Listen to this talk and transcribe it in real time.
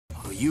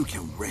you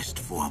can rest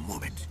for a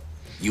moment.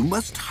 You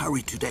must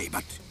hurry today,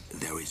 but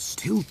there is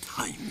still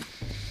time.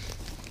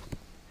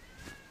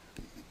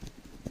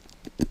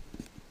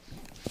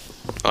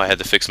 Oh, I had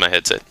to fix my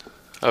headset.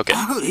 Okay.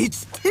 Oh,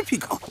 it's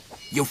typical.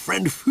 Your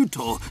friend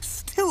Futo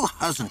still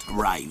hasn't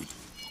arrived.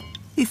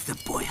 If the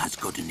boy has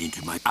gotten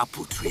into my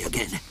apple tree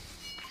again.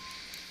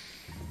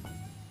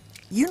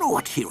 You know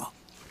what, Hiro?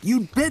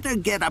 You'd better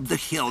get up the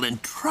hill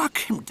and track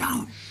him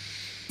down.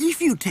 If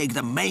you take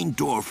the main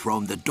door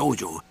from the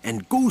dojo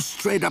and go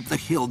straight up the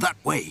hill that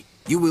way,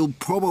 you will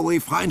probably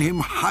find him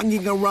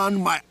hanging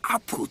around my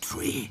apple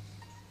tree.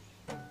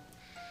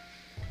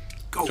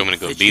 So I'm gonna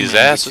go beat his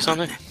ass or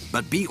something?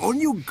 But be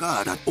on your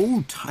guard at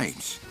all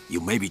times. You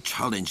may be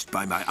challenged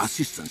by my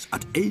assistants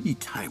at any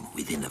time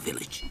within the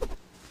village.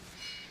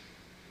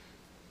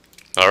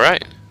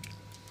 Alright.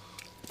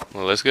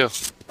 Well, let's go.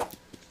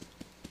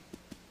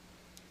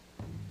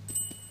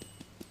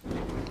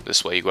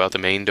 This way, you go out the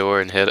main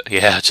door and head...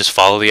 Yeah, just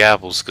follow the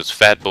apples, because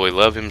Fat Boy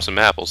love him some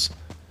apples.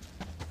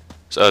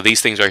 So these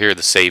things right here are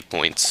the save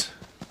points.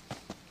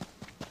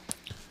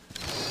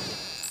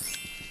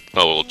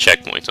 Oh, well,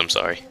 checkpoints, I'm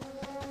sorry.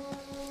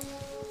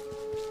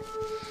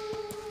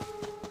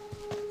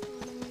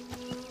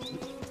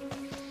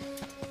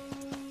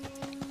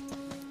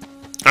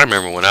 I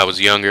remember when I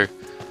was younger,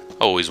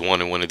 I always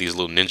wanted one of these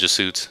little ninja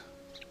suits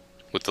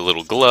with the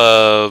little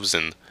gloves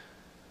and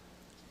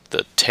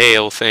the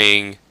tail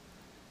thing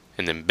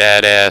and then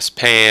badass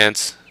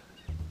pants.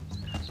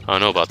 I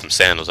don't know about them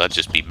sandals, I'd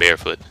just be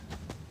barefoot.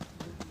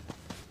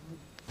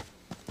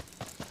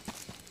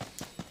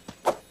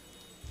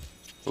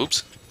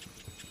 Oops.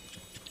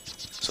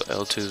 So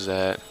L2's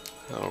that.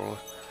 Oh,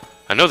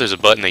 I know there's a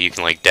button that you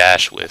can like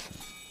dash with.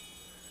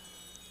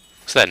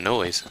 What's that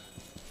noise?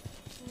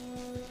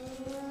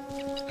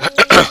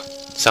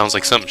 Sounds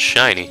like something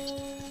shiny.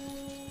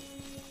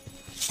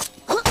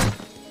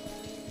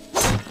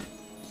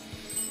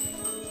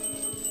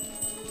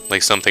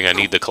 Like something I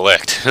need to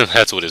collect.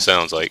 That's what it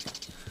sounds like.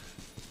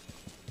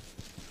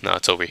 No,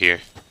 it's over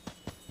here.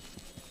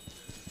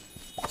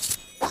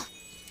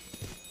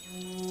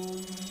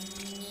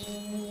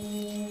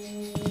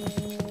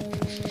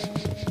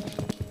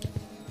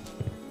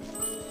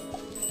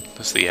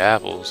 That's the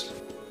apples.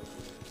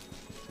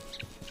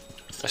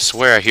 I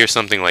swear I hear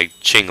something like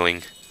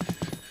chingling.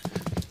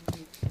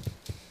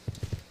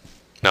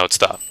 Now it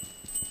stopped.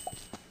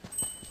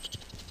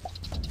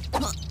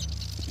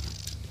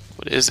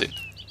 What is it?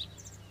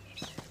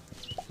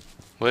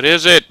 What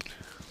is it?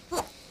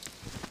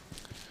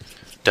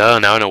 Duh,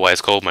 now I know why it's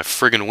cold. My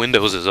friggin'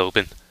 windows is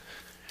open.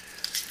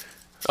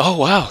 Oh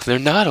wow, they're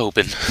not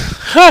open.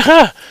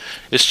 Haha!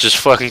 It's just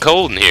fucking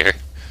cold in here.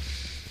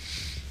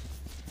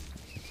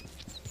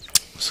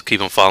 So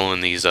keep on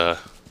following these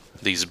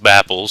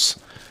apples.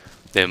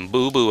 Them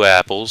boo-boo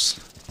apples.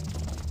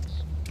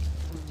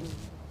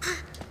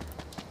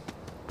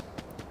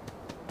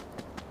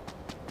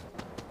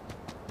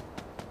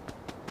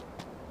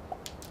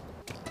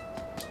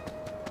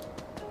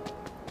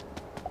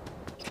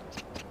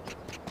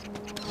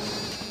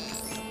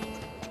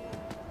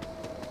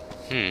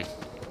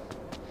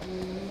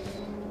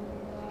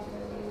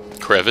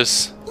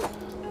 Crevice.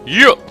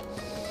 Yeah.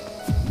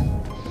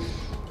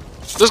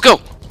 Let's go.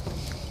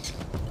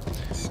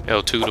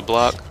 L2 to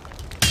block.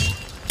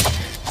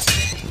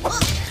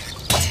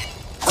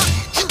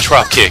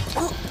 Drop kick.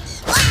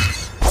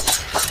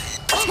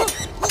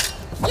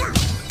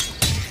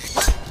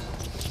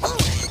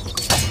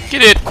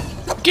 Get it.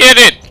 Get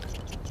it.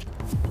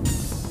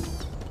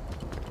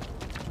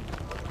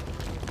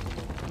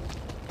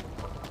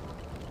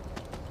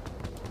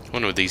 I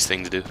wonder what these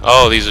things do.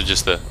 Oh, these are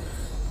just the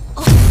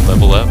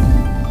level up.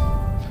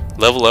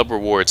 Level up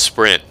reward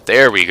sprint.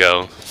 There we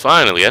go.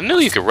 Finally, I knew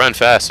you could run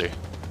faster.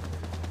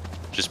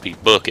 Just be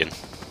booking.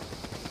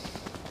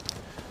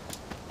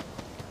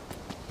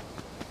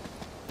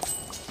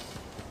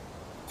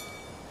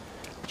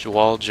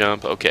 Wall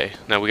jump. Okay,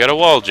 now we got a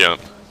wall jump.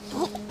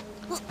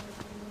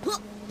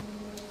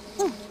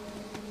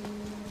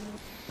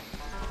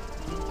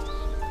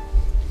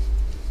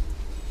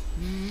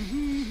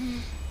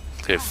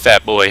 Okay,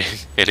 Fat Boy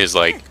in his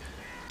like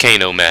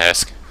Kano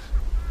mask.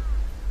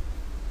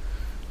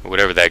 Or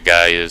whatever that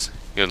guy is.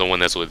 You know, the one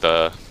that's with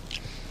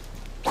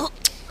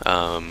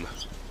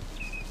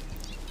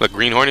look,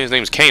 Green Hornet, his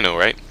name's Kano,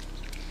 right?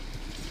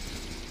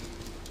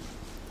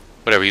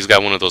 Whatever, he's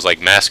got one of those like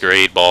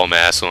masquerade ball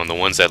masks on, the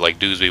ones that like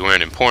dudes be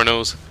wearing in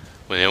pornos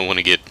when they don't want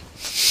to get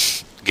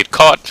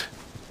caught.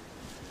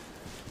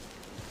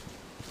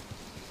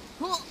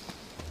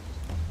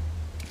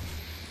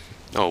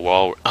 Oh,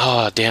 wall.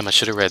 Oh, damn, I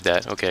should have read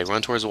that. Okay,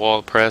 run towards the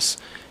wall, press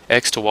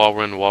X to wall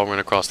run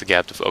across the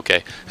gap to...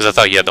 Okay, because I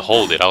thought you had to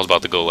hold it. I was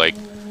about to go like,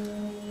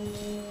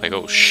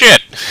 oh,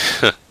 shit!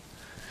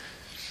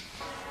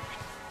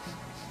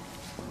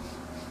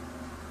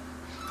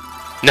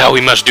 Now we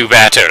must do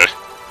battle!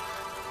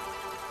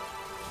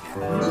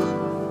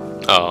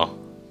 Oh.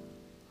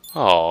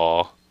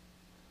 Oh.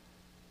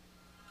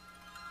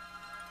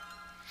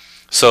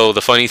 So,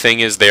 the funny thing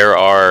is there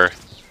are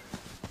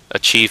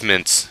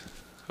achievements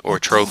or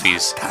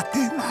trophies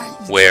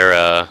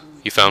where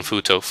you found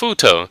Futo.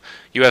 Futo!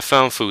 You have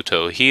found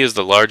Futo. He is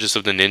the largest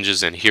of the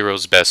ninjas and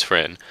Hero's best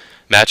friend.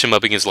 Match him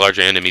up against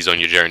larger enemies on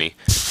your journey.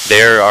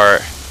 There are...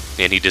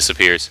 And he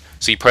disappears.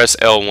 So you press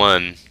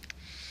L1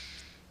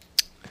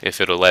 if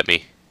it'll let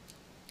me.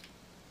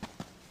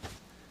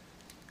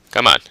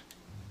 Come on.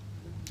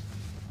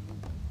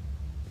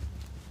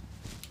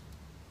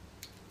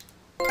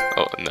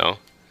 Oh, no.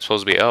 It's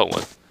supposed to be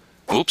L1.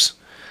 Oops.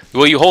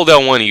 Well, you hold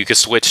L1 and you can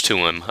switch to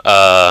him.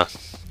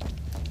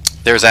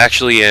 There's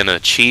actually an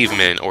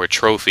achievement or a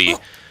trophy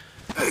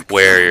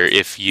where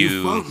if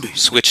you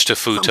switch to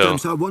Futo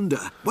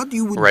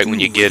right when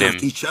you get him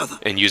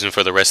and use him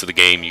for the rest of the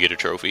game, you get a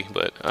trophy,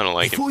 but I don't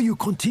like it. Before you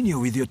continue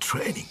with your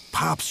training,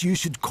 perhaps you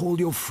should call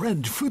your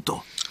friend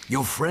Futo.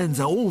 Your friends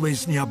are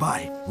always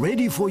nearby,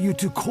 ready for you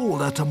to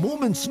call at a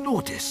moment's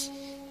notice.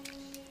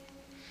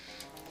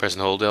 Press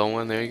and hold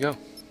L1, there you go.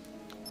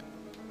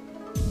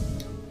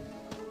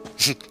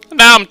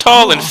 Now I'm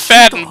tall and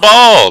fat and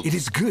bald! It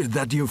is good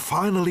that you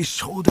finally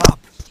showed up.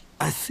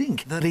 I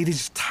think that it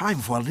is time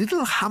for a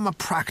little hammer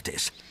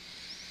practice.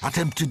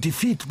 Attempt to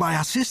defeat my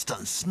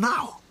assistants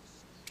now.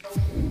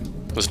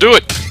 Let's do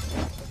it!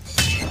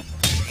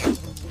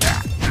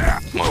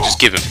 Come on, just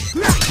give him.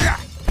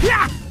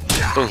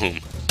 Boom.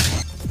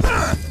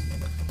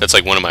 That's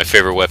like one of my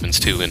favorite weapons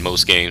too in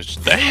most games,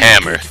 the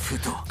hammer.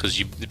 Because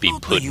you'd be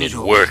putting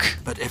in work.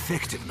 But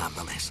effective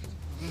nonetheless.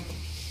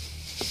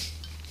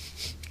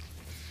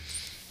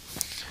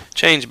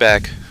 Change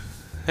back.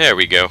 There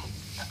we go.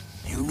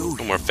 You know,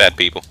 no more fat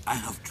people. I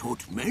have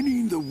taught many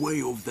in the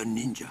way of the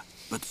ninja,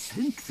 but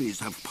centuries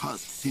have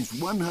passed since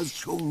one has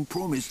shown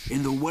promise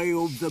in the way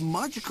of the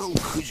magical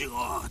Kuja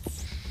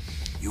arts.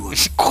 You are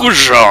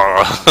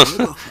Kuja!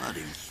 never had,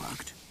 in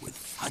fact, with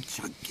such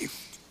a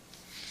gift.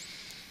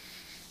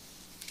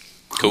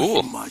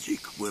 Cool. Kuja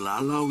magic will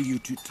allow you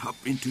to tap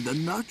into the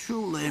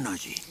natural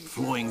energy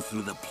flowing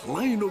through the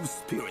plane of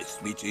spirits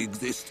which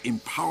exist in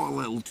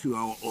parallel to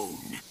our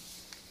own.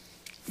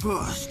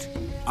 First,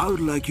 I would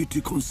like you to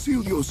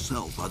conceal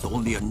yourself as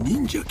only a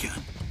ninja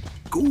can.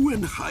 Go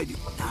and hide it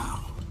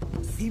now.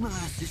 See my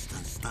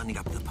assistant standing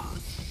up the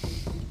path.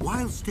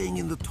 While staying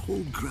in the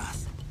tall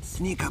grass,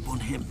 sneak up on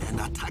him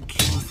and attack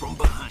him from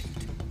behind.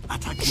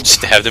 Attacking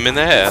stabbed him in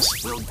the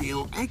ass. Will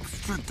deal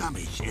extra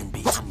damage and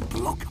be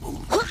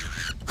unblockable.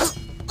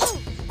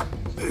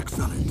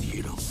 Excellent,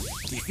 hero.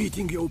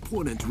 Defeating your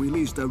opponent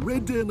released a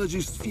red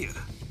energy sphere.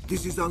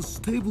 This is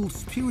unstable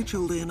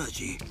spiritual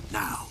energy.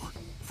 Now,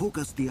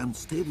 focus the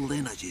unstable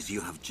energies you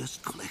have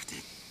just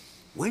collected.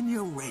 When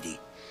you're ready,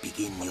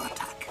 begin your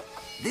attack.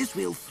 This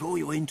will throw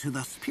you into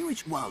the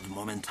spirit world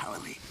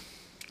momentarily.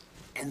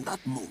 In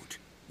that mode,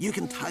 you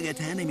can target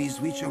enemies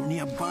which are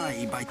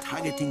nearby by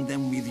targeting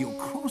them with your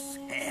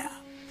crosshair.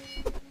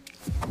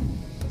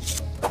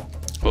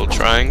 Hold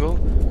triangle.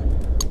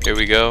 Here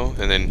we go.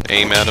 And then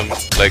aim at them,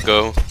 let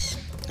go,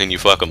 and you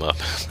fuck them up.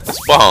 It's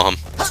bomb.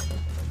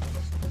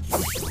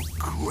 You show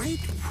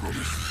great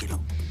promise, hero.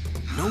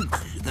 Note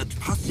that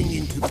passing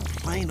into the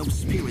plane of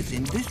spirits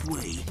in this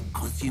way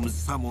consumes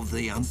some of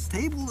the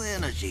unstable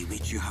energy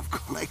which you have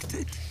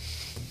collected.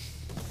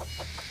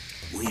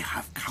 We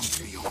have come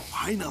to your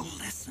final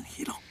lesson,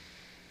 hero.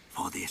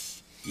 For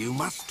this, you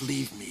must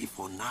leave me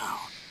for now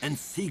and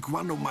seek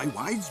one of my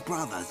wise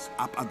brothers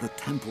up at the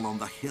temple on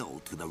the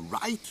hill to the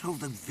right of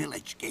the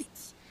village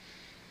gates.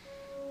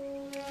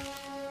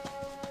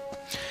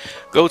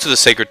 Go to the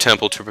sacred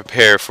temple to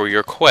prepare for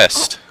your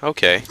quest.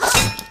 Okay.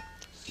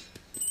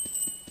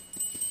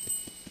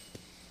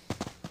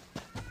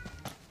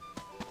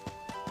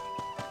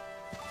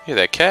 Hey,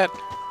 that cat?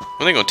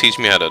 When they gonna teach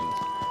me how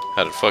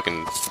to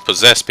fucking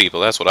possess people?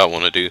 That's what I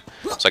want to do.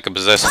 So I can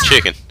possess a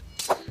chicken.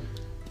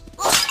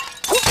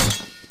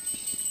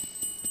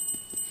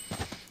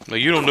 No,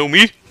 you don't know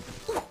me.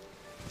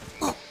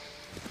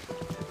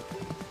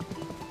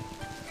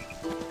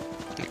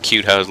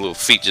 Cute how his little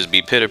feet just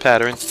be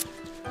pitter-pattering.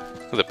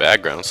 The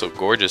background's so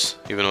gorgeous,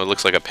 even though it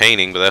looks like a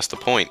painting, but that's the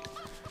point.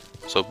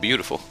 So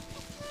beautiful.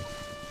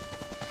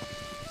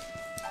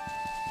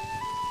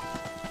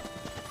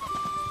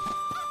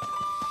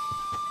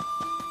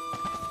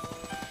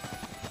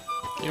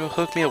 You know,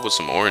 hook me up with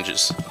some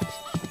oranges.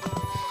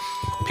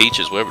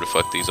 Peaches, whatever the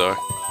fuck these are.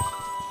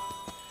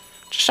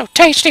 Just so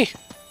tasty!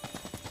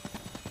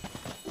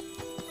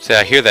 See,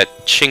 I hear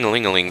that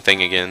ching-a-ling-a-ling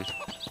thing again.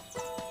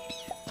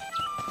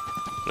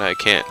 But I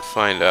can't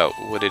find out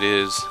what it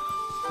is.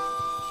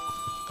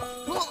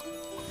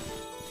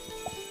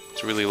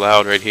 It's really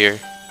loud right here.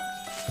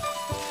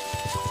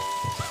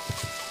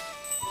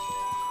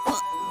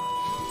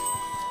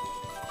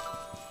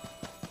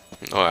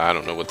 Oh, I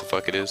don't know what the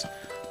fuck it is.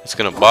 It's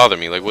gonna bother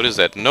me. Like, what is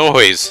that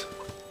noise?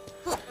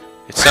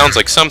 It sounds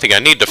like something I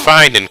need to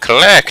find and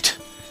collect.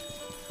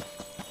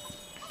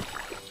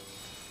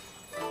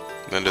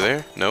 Under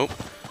there? Nope.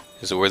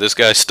 Is it where this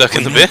guy's stuck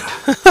in the bit?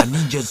 A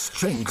ninja's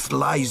strength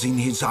lies in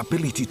his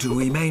ability to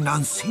remain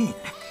unseen.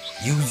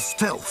 Use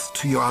stealth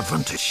to your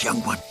advantage,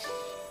 young one.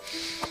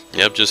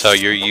 Yep, just how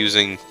you're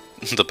using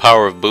the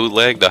power of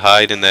bootleg to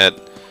hide in that